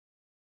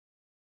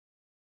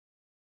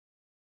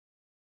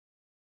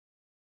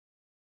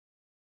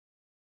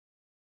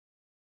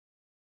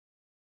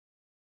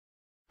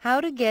How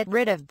to get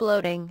rid of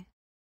bloating.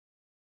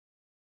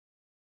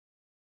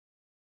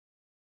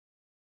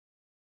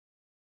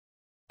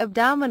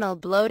 Abdominal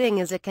bloating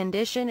is a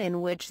condition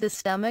in which the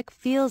stomach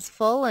feels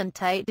full and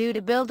tight due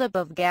to buildup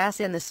of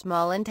gas in the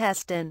small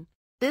intestine.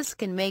 This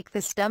can make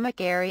the stomach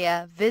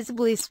area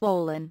visibly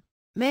swollen.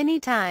 Many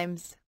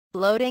times,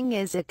 bloating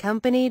is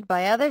accompanied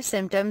by other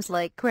symptoms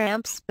like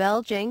cramps,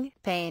 belching,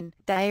 pain,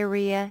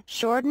 diarrhea,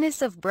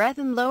 shortness of breath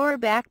and lower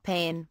back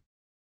pain.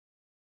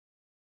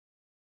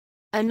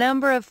 A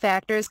number of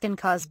factors can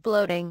cause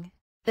bloating.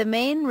 The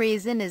main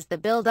reason is the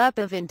buildup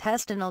of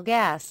intestinal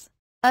gas.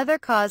 Other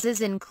causes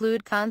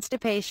include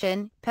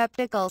constipation,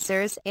 peptic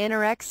ulcers,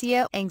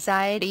 anorexia,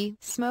 anxiety,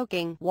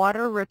 smoking,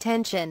 water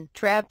retention,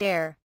 trapped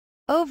air,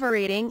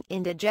 overeating,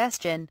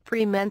 indigestion,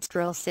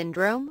 premenstrual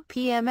syndrome,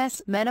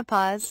 PMS,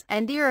 menopause,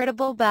 and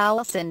irritable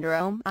bowel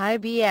syndrome,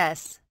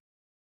 IBS.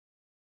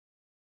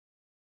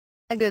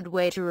 A good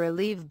way to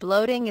relieve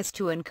bloating is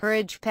to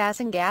encourage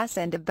passing gas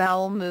and a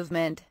bowel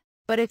movement.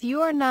 But if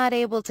you are not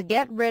able to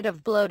get rid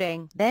of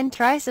bloating, then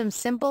try some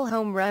simple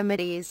home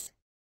remedies.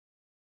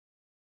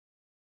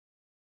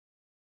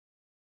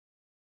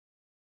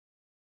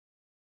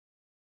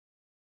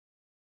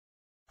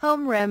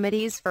 Home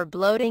remedies for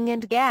bloating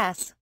and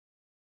gas.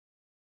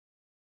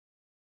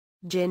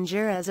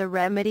 Ginger as a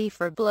remedy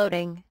for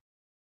bloating.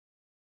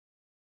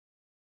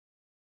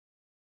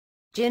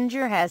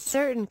 Ginger has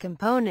certain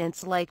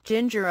components like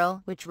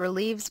gingerol, which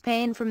relieves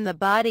pain from the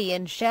body,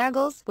 and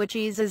shaggles, which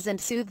eases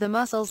and soothes the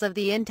muscles of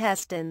the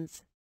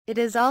intestines. It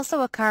is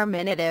also a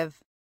carminative,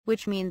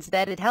 which means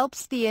that it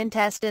helps the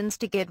intestines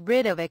to get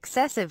rid of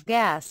excessive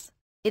gas.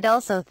 It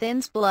also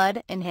thins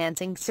blood,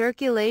 enhancing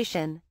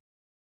circulation.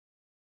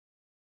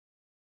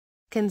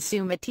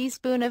 Consume a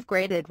teaspoon of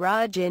grated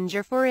raw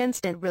ginger for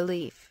instant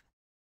relief.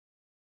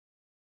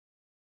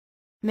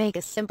 Make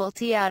a simple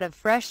tea out of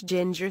fresh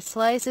ginger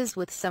slices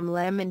with some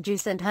lemon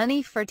juice and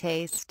honey for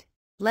taste.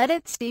 Let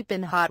it steep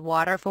in hot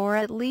water for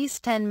at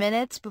least 10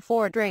 minutes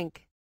before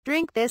drink.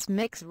 Drink this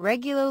mix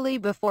regularly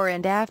before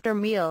and after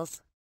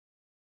meals.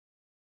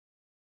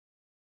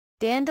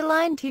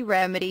 Dandelion tea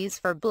remedies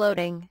for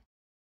bloating.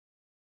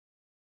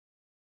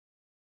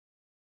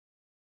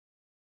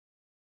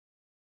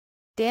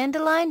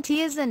 Dandelion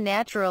tea is a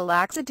natural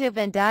laxative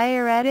and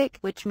diuretic,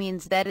 which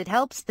means that it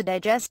helps the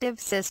digestive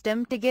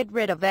system to get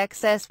rid of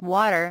excess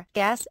water,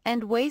 gas,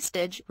 and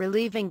wastage,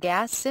 relieving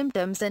gas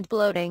symptoms and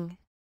bloating.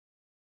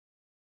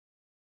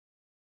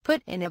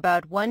 Put in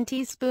about 1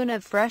 teaspoon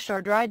of fresh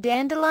or dry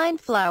dandelion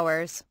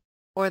flowers,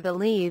 or the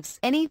leaves,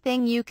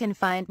 anything you can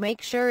find.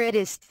 Make sure it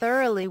is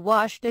thoroughly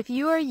washed if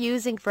you are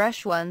using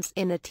fresh ones,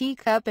 in a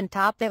teacup, and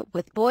top it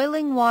with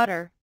boiling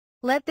water.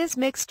 Let this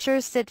mixture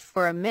sit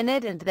for a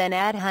minute and then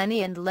add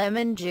honey and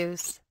lemon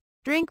juice.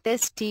 Drink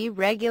this tea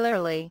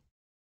regularly.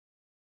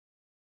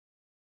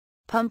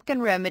 Pumpkin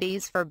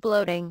remedies for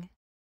bloating.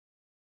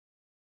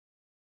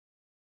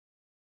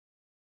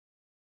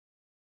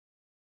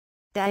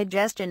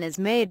 Digestion is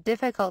made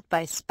difficult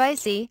by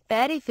spicy,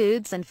 fatty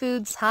foods and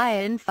foods high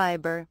in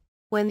fiber.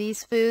 When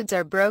these foods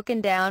are broken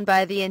down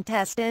by the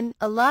intestine,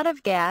 a lot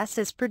of gas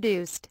is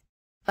produced.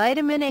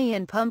 Vitamin A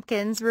in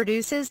pumpkins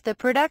reduces the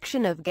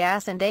production of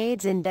gas and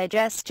aids in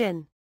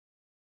digestion.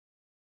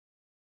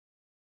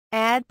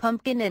 Add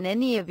pumpkin in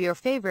any of your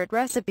favorite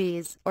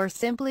recipes, or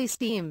simply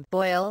steam,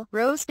 boil,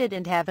 roast it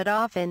and have it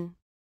often.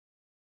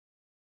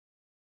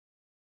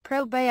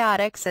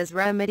 Probiotics as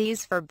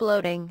remedies for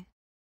bloating.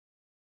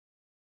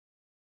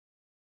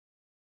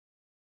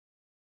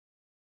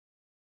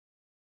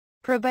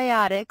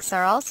 Probiotics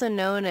are also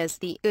known as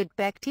the good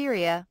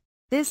bacteria.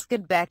 This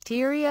good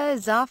bacteria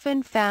is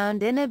often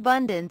found in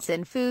abundance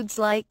in foods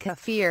like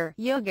kefir,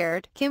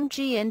 yogurt,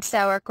 kimchi, and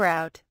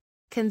sauerkraut.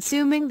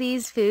 Consuming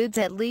these foods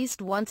at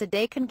least once a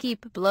day can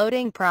keep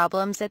bloating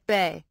problems at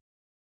bay.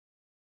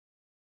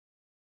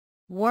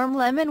 Warm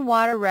lemon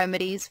water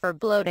remedies for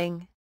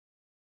bloating.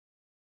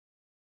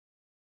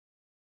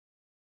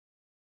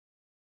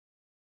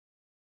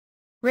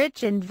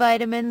 Rich in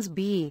vitamins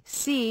B,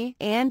 C,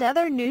 and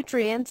other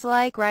nutrients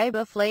like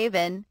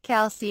riboflavin,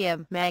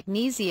 calcium,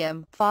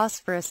 magnesium,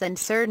 phosphorus, and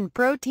certain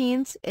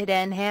proteins, it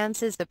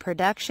enhances the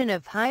production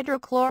of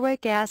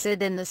hydrochloric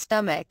acid in the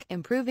stomach,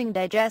 improving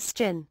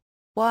digestion.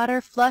 Water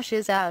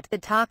flushes out the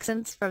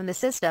toxins from the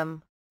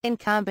system. In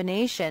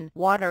combination,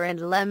 water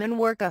and lemon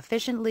work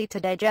efficiently to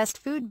digest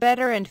food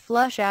better and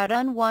flush out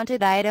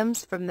unwanted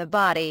items from the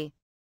body.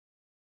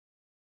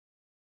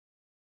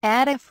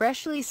 Add a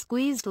freshly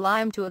squeezed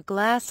lime to a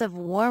glass of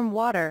warm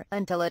water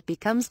until it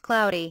becomes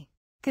cloudy.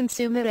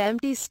 Consume it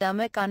empty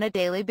stomach on a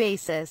daily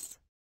basis.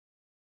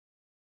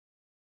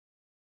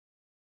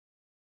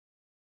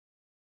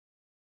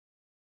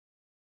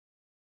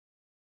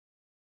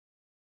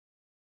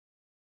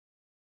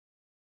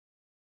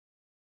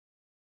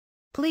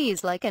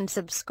 Please like and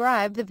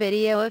subscribe the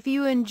video if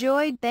you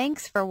enjoyed.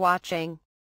 Thanks for watching.